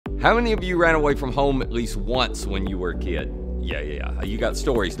How many of you ran away from home at least once when you were a kid? Yeah. You got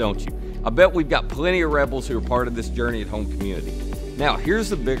stories, don't you? I bet we've got plenty of rebels who are part of this Journey at Home community. Now,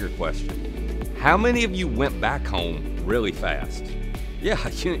 here's the bigger question. How many of you went back home really fast? Yeah,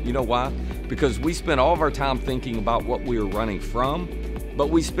 you know why? Because we spent all of our time thinking about what we were running from,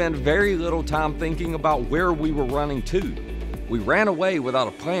 but we spent very little time thinking about where we were running to. We ran away without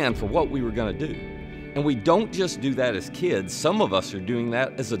a plan for what we were going to do. And we don't just do that as kids, some of us are doing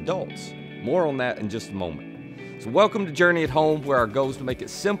that as adults. More on that in just a moment. So welcome to Journey at Home, where our goal is to make it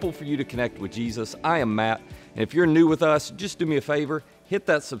simple for you to connect with Jesus. I am Matt, and if you're new with us, just do me a favor, hit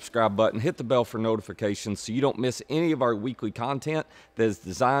that subscribe button, hit the bell for notifications so you don't miss any of our weekly content that is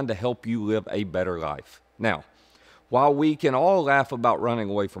designed to help you live a better life. Now, while we can all laugh about running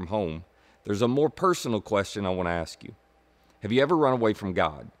away from home, there's a more personal question I want to ask you. Have you ever run away from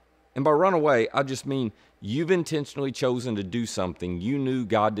God? And by run away, I just mean you've intentionally chosen to do something you knew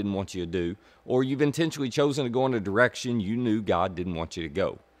God didn't want you to do, or you've intentionally chosen to go in a direction you knew God didn't want you to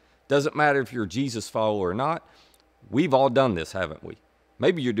go. Doesn't matter if you're a Jesus follower or not, we've all done this, haven't we?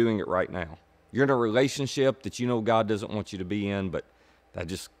 Maybe you're doing it right now. You're in a relationship that you know God doesn't want you to be in, but that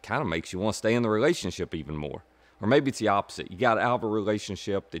just kind of makes you want to stay in the relationship even more. Or maybe it's the opposite. You got out of a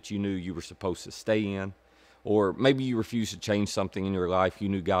relationship that you knew you were supposed to stay in. Or maybe you refuse to change something in your life you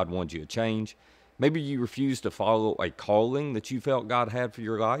knew God wanted you to change. Maybe you refuse to follow a calling that you felt God had for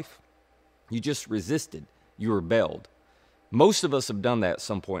your life. You just resisted. You rebelled. Most of us have done that at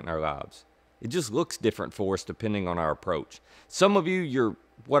some point in our lives. It just looks different for us depending on our approach. Some of you, you're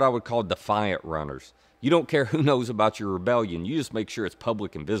what I would call defiant runners. You don't care who knows about your rebellion. You just make sure it's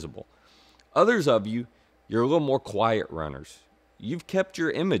public and visible. Others of you, you're a little more quiet runners. You've kept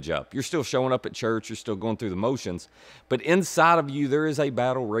your image up. You're still showing up at church. You're still going through the motions. But inside of you, there is a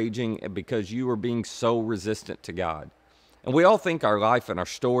battle raging because you are being so resistant to God. And we all think our life and our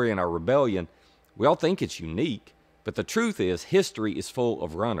story and our rebellion, we all think it's unique. But the truth is, history is full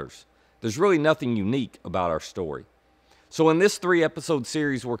of runners. There's really nothing unique about our story. So in this 3-episode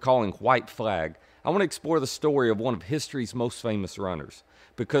series we're calling White Flag, I want to explore the story of one of history's most famous runners.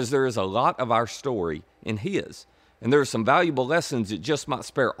 Because there is a lot of our story in his. And there are some valuable lessons that just might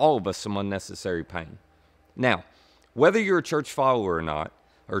spare all of us some unnecessary pain. Now, whether you're a church follower or not,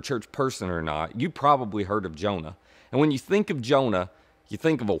 or a church person or not, you probably heard of Jonah. And when you think of Jonah, you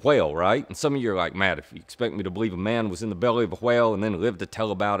think of a whale, right? And some of you are like, Matt, if you expect me to believe a man was in the belly of a whale and then lived to tell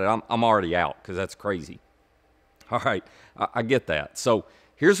about it, I'm already out, because that's crazy. All right, I get that. So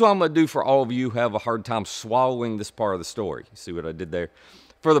here's what I'm going to do for all of you who have a hard time swallowing this part of the story. You see what I did there?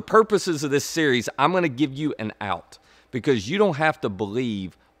 For the purposes of this series, I'm going to give you an out, because you don't have to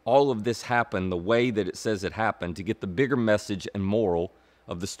believe all of this happened the way that it says it happened to get the bigger message and moral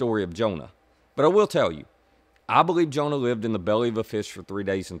of the story of Jonah. But I will tell you, I believe Jonah lived in the belly of a fish for 3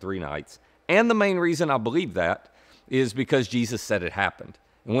 days and 3 nights. And the main reason I believe that is because Jesus said it happened.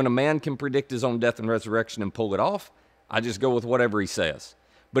 And when a man can predict his own death and resurrection and pull it off, I just go with whatever he says.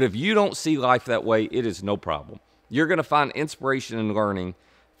 But if you don't see life that way, it is no problem. You're going to find inspiration and learning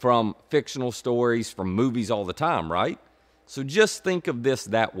from fictional stories, from movies all the time, right? So just think of this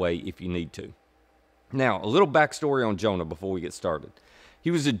that way if you need to. Now, a little backstory on Jonah before we get started. He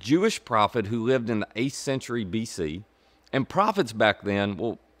was a Jewish prophet who lived in the 8th century BC, and prophets back then,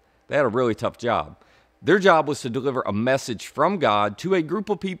 well, they had a really tough job. Their job was to deliver a message from God to a group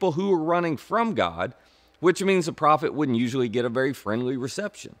of people who were running from God, which means the prophet wouldn't usually get a very friendly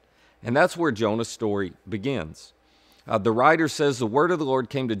reception. And that's where Jonah's story begins. The writer says, the word of the Lord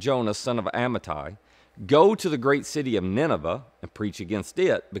came to Jonah, son of Amittai. Go to the great city of Nineveh and preach against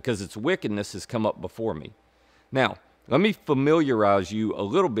it, because its wickedness has come up before me. Now, let me familiarize you a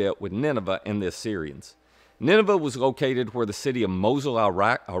little bit with Nineveh and the Assyrians. Nineveh was located where the city of Mosul,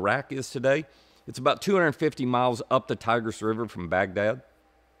 Iraq is today. It's about 250 miles up the Tigris River from Baghdad.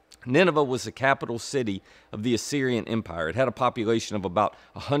 Nineveh was the capital city of the Assyrian Empire. It had a population of about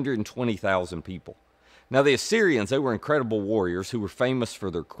 120,000 people. Now, the Assyrians, they were incredible warriors who were famous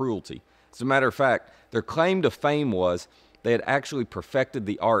for their cruelty. As a matter of fact, their claim to fame was they had actually perfected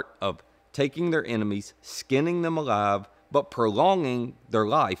the art of taking their enemies, skinning them alive, but prolonging their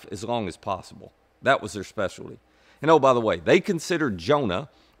life as long as possible. That was their specialty. And oh, by the way, they considered Jonah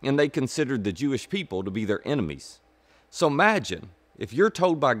and they considered the Jewish people to be their enemies. So imagine if you're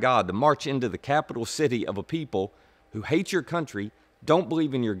told by God to march into the capital city of a people who hate your country, don't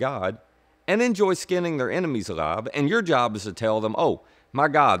believe in your God, and enjoy skinning their enemies alive, and your job is to tell them, oh, my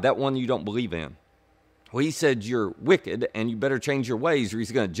God, that one you don't believe in. Well, he said you're wicked and you better change your ways or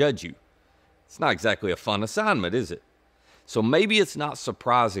he's going to judge you. It's not exactly a fun assignment, is it? So maybe it's not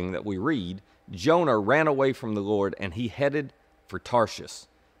surprising that we read Jonah ran away from the Lord and he headed for Tarshish.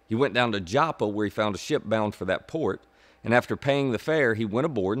 He went down to Joppa, where he found a ship bound for that port, and after paying the fare, he went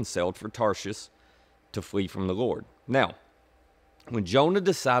aboard and sailed for Tarshish to flee from the Lord. Now, when Jonah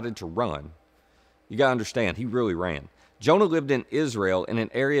decided to run, you got to understand, he really ran. Jonah lived in Israel in an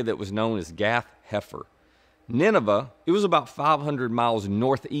area that was known as Gath-Hepher. Nineveh, it was about 500 miles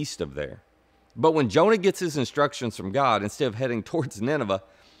northeast of there. But when Jonah gets his instructions from God, instead of heading towards Nineveh,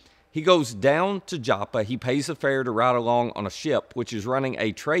 he goes down to Joppa. He pays a fare to ride along on a ship, which is running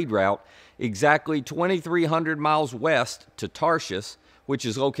a trade route exactly 2,300 miles west to Tarshish, which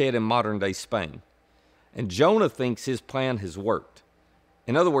is located in modern-day Spain. And Jonah thinks his plan has worked.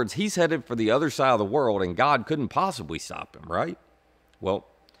 In other words, he's headed for the other side of the world, and God couldn't possibly stop him, right? Well,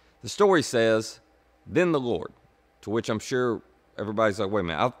 the story says, then the Lord, to which I'm sure everybody's like, wait a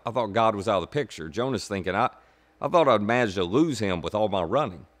minute, I thought God was out of the picture. Jonah's thinking, I thought I'd manage to lose him with all my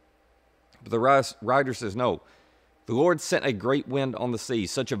running. But the writer says, no. The Lord sent a great wind on the sea.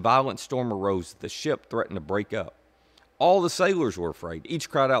 Such a violent storm arose that the ship threatened to break up. All the sailors were afraid. Each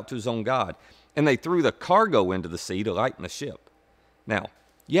cried out to his own God. And they threw the cargo into the sea to lighten the ship. Now,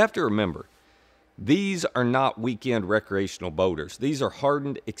 you have to remember, these are not weekend recreational boaters. These are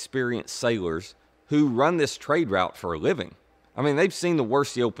hardened, experienced sailors who run this trade route for a living. I mean, they've seen the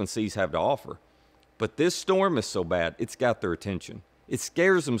worst the open seas have to offer. But this storm is so bad, it's got their attention. It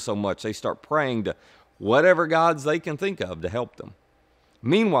scares them so much, they start praying to whatever gods they can think of to help them.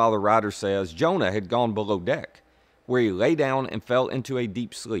 Meanwhile, the writer says, Jonah had gone below deck, where he lay down and fell into a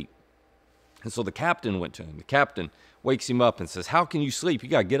deep sleep. And so the captain went to him. The captain wakes him up and says, how can you sleep? You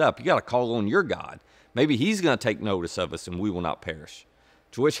got to get up. You got to call on your God. Maybe he's going to take notice of us and we will not perish.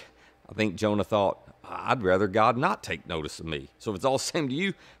 To which I think Jonah thought, I'd rather God not take notice of me. So if it's all the same to you,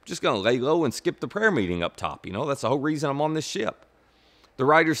 I'm just going to lay low and skip the prayer meeting up top. You know, that's the whole reason I'm on this ship. The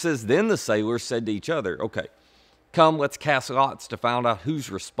writer says, then the sailors said to each other, okay, come, let's cast lots to find out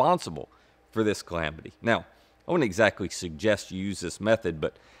who's responsible for this calamity. Now, I wouldn't exactly suggest you use this method,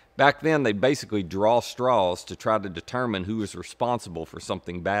 but back then they basically draw straws to try to determine who is responsible for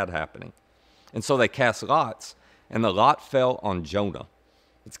something bad happening. And so they cast lots, and the lot fell on Jonah.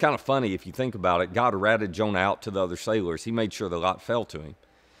 It's kind of funny if you think about it. God ratted Jonah out to the other sailors. He made sure the lot fell to him.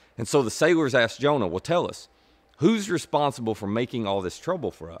 And so the sailors asked Jonah, well, tell us, who's responsible for making all this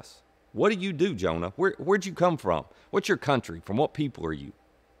trouble for us? What do you do, Jonah? Where'd you come from? What's your country? From what people are you?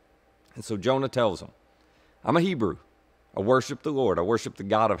 And so Jonah tells them, I'm a Hebrew. I worship the Lord. I worship the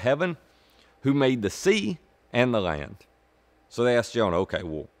God of heaven who made the sea and the land. So they asked Jonah, okay,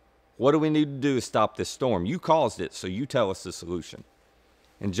 well, what do we need to do to stop this storm? You caused it, so you tell us the solution.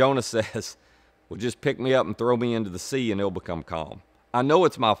 And Jonah says, well, just pick me up and throw me into the sea and it'll become calm. I know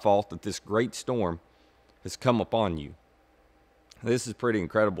it's my fault that this great storm has come upon you. This is pretty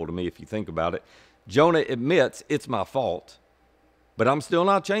incredible to me if you think about it. Jonah admits it's my fault, but I'm still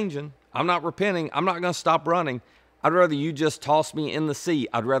not changing. I'm not repenting. I'm not going to stop running. I'd rather you just toss me in the sea.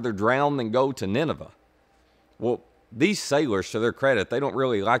 I'd rather drown than go to Nineveh. Well, these sailors, to their credit, they don't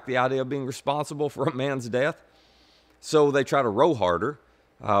really like the idea of being responsible for a man's death. So they try to row harder,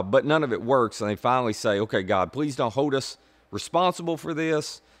 but none of it works. And they finally say, okay, God, please don't hold us responsible for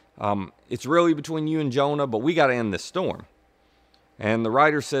this. It's really between you and Jonah, but we got to end this storm. And the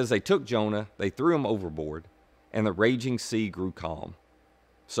writer says they took Jonah, they threw him overboard, and the raging sea grew calm.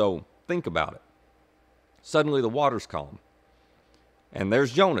 So think about it. Suddenly the water's calm. And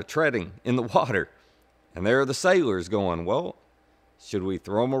there's Jonah treading in the water. And there are the sailors going, well, should we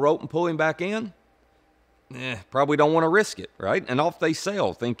throw him a rope and pull him back in? Probably don't want to risk it, right? And off they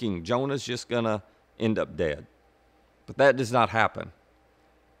sail, thinking Jonah's just going to end up dead. But that does not happen,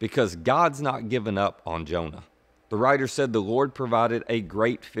 because God's not given up on Jonah. The writer said the Lord provided a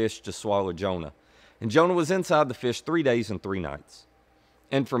great fish to swallow Jonah. And Jonah was inside the fish 3 days and 3 nights.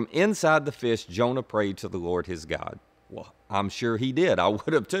 And from inside the fish, Jonah prayed to the Lord his God. Well, I'm sure he did. I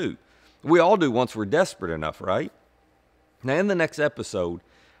would have too. We all do once we're desperate enough, right? Now, in the next episode,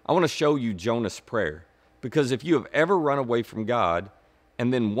 I want to show you Jonah's prayer. Because if you have ever run away from God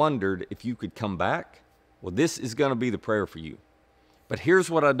and then wondered if you could come back, well, this is going to be the prayer for you. But here's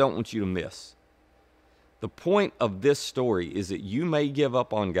what I don't want you to miss. The point of this story is that you may give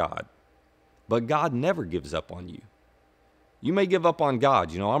up on God, but God never gives up on you. You may give up on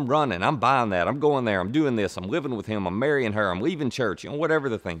God. You know, I'm running, I'm buying that, I'm going there, I'm doing this, I'm living with him, I'm marrying her, I'm leaving church, you know, whatever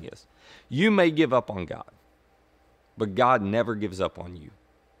the thing is. You may give up on God, but God never gives up on you.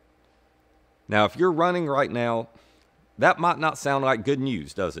 Now, if you're running right now, that might not sound like good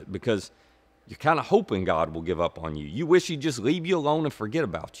news, does it? Because you're kind of hoping God will give up on you. You wish he'd just leave you alone and forget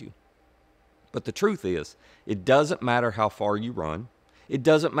about you. But the truth is, it doesn't matter how far you run. It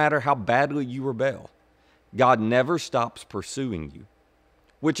doesn't matter how badly you rebel. God never stops pursuing you.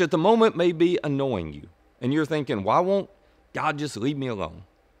 which at the moment may be annoying you. And you're thinking, why won't God just leave me alone?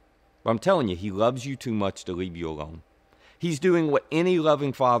 But I'm telling you, he loves you too much to leave you alone. He's doing what any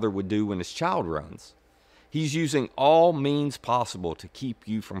loving father would do when his child runs. He's using all means possible to keep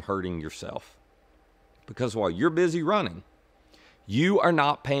you from hurting yourself. Because while you're busy running, you are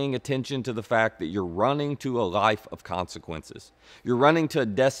not paying attention to the fact that you're running to a life of consequences. You're running to a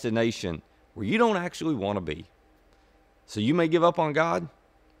destination where you don't actually want to be. So you may give up on God.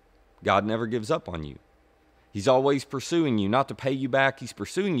 God never gives up on you. He's always pursuing you, not to pay you back. He's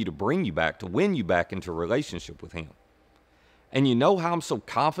pursuing you to bring you back, to win you back into a relationship with him. And you know how I'm so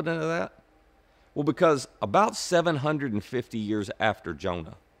confident of that? Well, because about 750 years after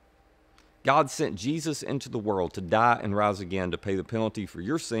Jonah, God sent Jesus into the world to die and rise again to pay the penalty for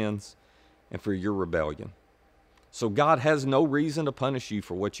your sins and for your rebellion. So God has no reason to punish you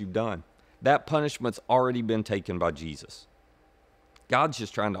for what you've done. That punishment's already been taken by Jesus. God's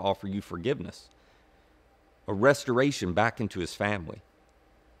just trying to offer you forgiveness, a restoration back into his family.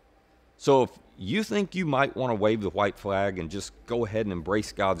 So if you think you might want to wave the white flag and just go ahead and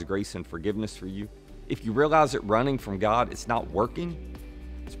embrace God's grace and forgiveness for you, if you realize that running from God, it's not working,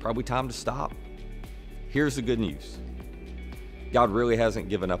 it's probably time to stop. Here's the good news. God really hasn't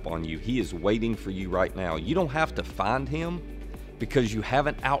given up on you. He is waiting for you right now. You don't have to find him because you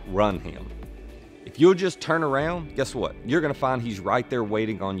haven't outrun him. If you'll just turn around, guess what? You're going to find he's right there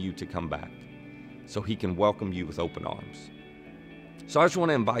waiting on you to come back so he can welcome you with open arms. So I just want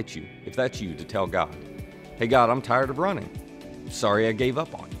to invite you, if that's you, to tell God, hey God, I'm tired of running. Sorry I gave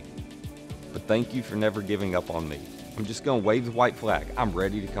up on you. But thank you for never giving up on me. I'm just going to wave the white flag. I'm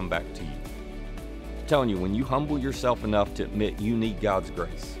ready to come back to you. I'm telling you, when you humble yourself enough to admit you need God's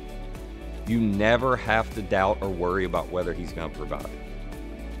grace, you never have to doubt or worry about whether he's going to provide.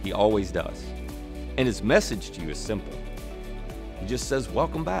 He always does. And his message to you is simple. He just says,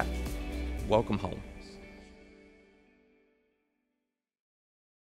 welcome back. Welcome home.